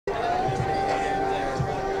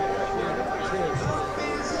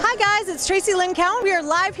it's Traci Lynn Cowan. We are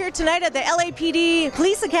live here tonight at the LAPD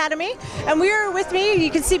Police Academy, and we are with me,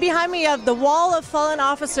 you can see behind me, of the Wall of Fallen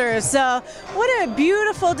Officers. What a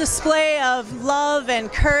beautiful display of love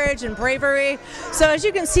and courage and bravery. So as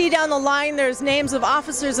you can see down the line, there's names of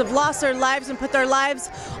officers who have lost their lives and put their lives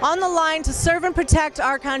on the line to serve and protect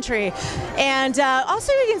our country. And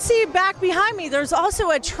also you can see back behind me, there's also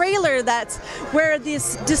a trailer that's where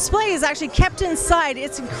this display is actually kept inside.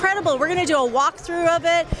 It's incredible. We're going to do a walkthrough of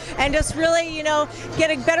it and just really, get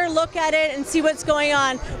a better look at it and see what's going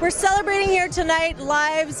on. We're celebrating here tonight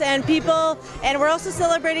lives and people, and we're also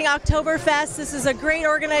celebrating Oktoberfest. This is a great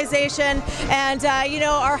organization, and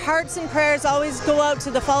our hearts and prayers always go out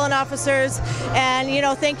to the fallen officers, and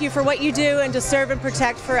thank you for what you do and to serve and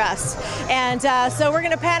protect for us. And so we're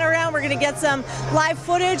going to pan around, we're going to get some live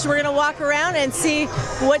footage, we're going to walk around and see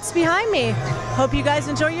what's behind me. Hope you guys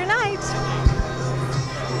enjoy your night.